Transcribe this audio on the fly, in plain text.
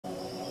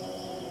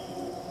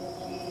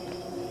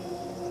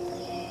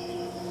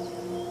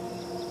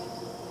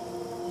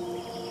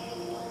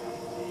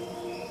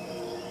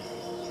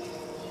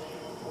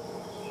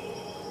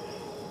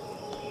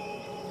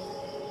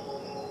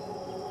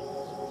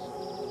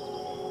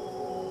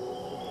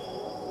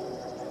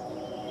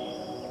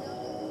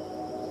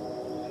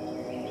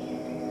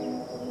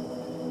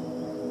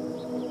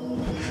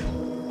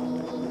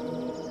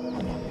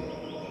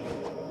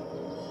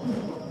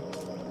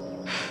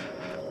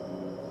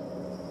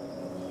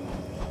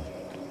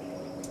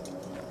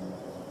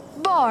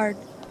card.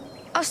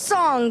 A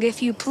song,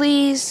 if you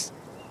please.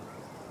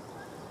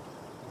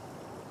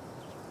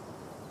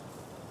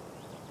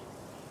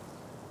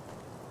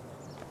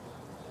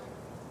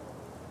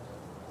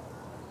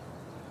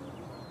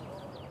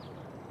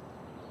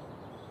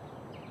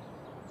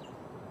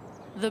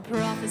 The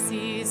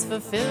prophecy's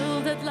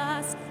fulfilled at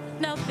last.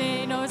 Now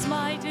Thanor's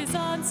might is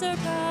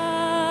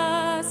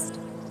unsurpassed.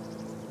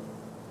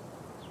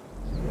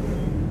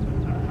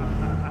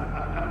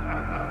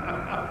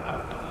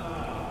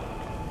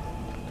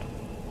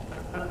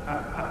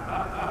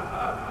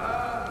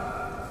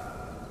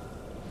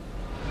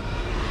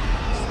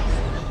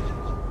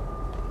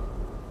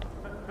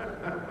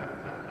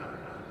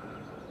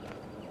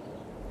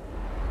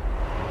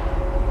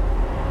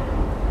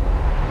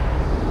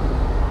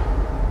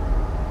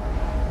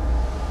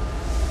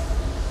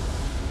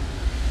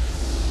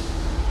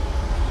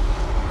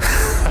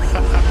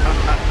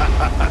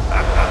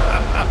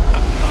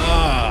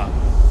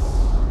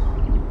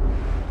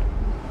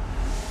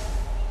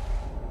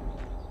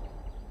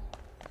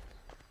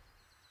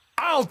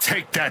 I'll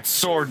take that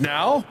sword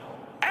now,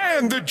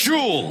 and the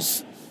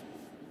jewels!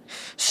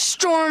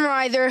 Storm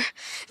Rider,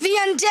 the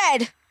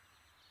undead!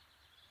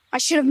 I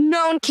should have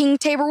known King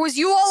Tabor was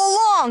you all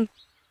along!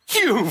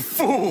 You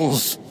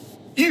fools!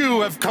 You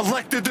have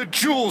collected the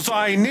jewels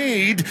I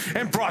need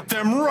and brought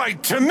them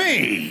right to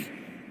me!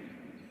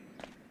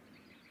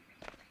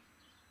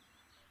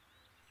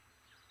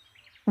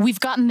 We've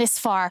gotten this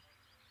far.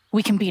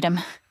 We can beat him.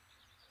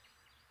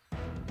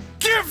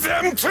 Give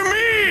them to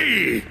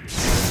me!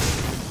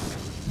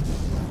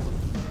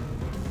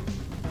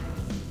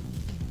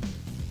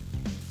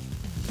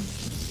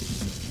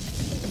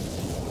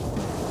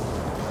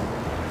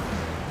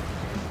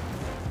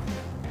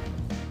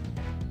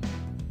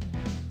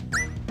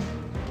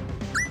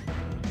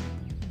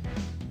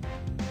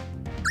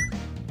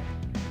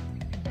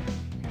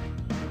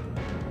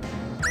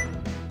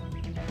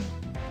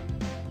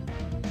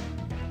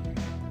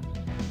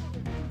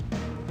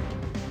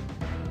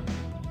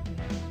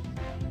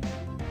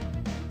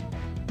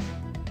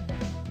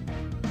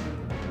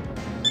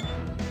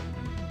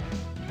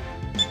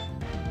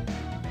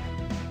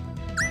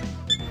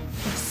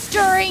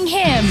 Stirring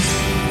him!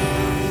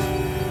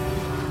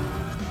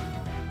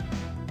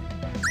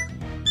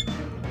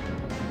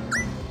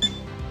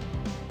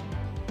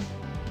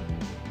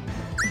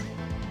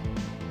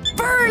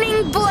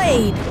 Burning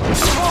Blade!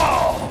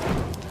 Oh!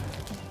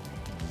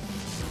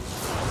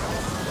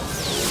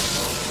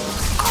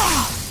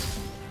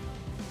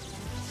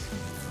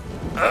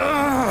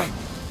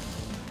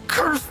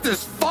 Curse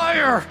this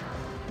fire!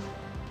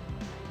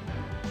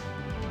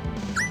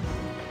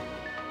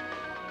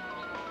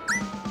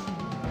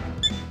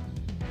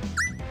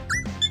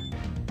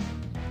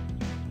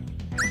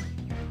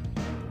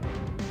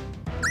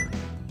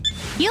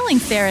 Healing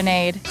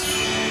Serenade.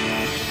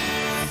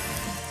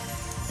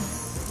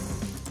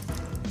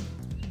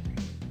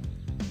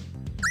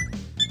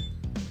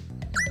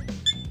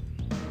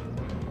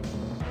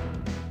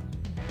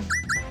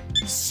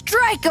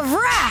 Strike of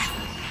Wrath!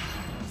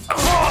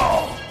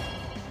 Oh!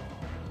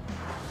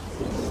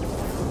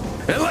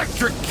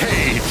 Electric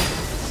Cage!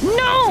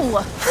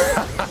 No!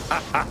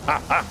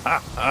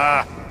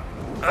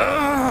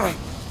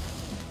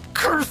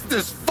 Curse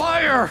this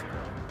fire!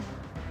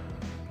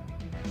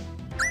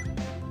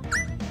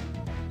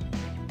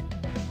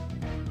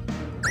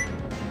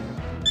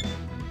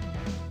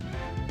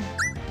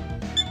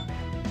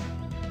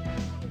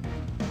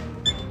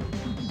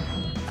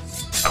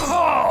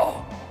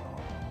 Oh!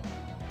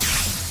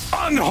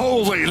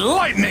 Unholy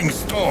lightning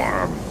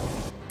storm!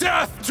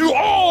 Death to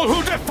all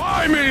who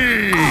defy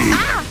me!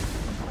 Ah!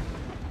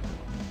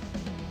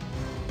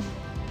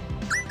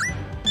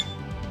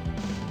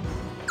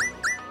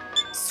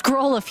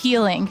 Scroll of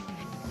Healing.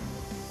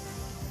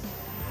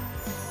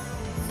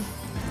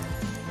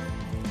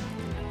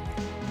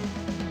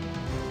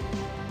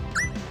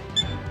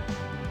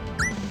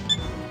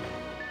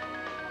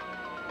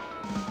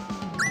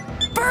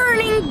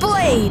 Burning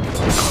Blade!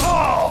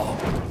 Oh!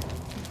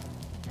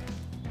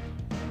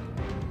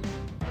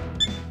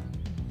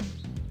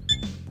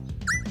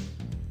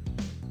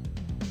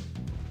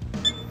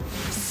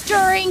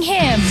 Stirring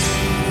him!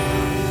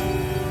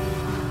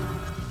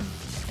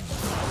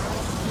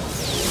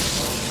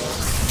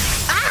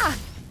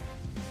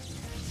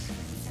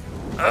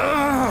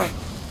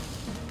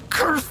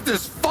 Curse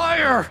this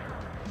fire!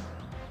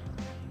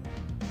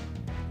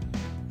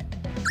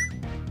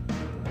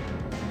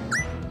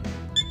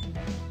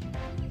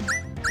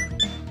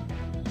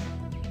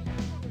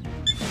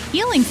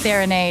 Healing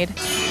Serenade.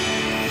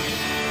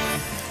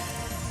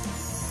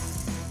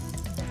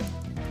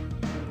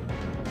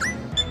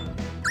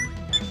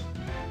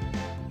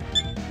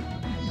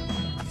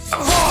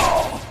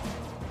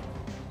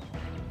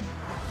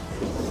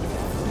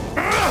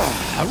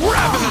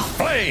 Ravenous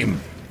flame!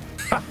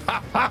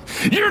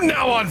 You're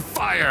now on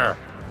fire!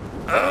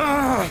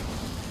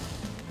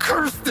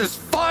 Curse this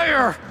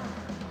fire!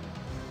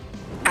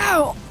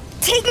 Ow!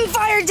 Taking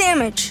fire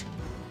damage!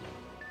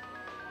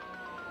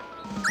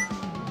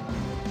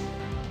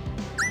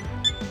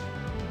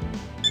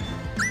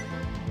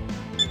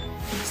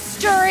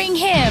 During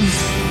him.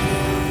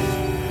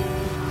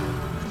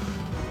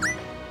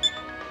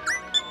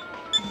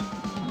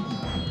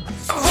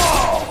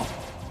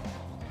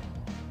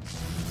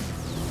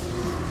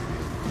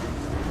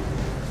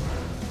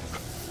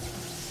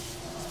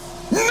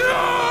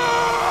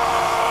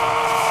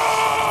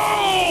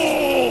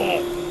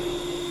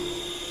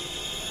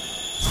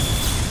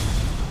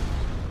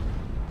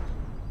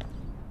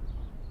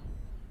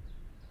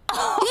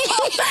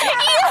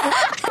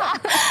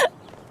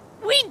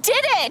 We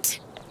did it!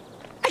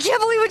 I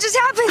can't believe what just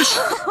happened!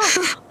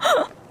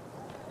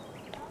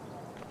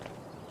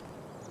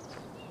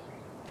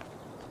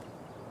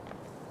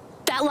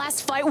 That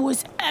last fight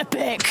was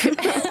epic!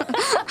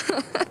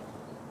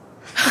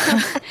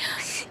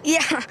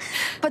 Yeah,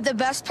 but the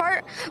best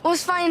part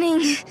was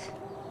finding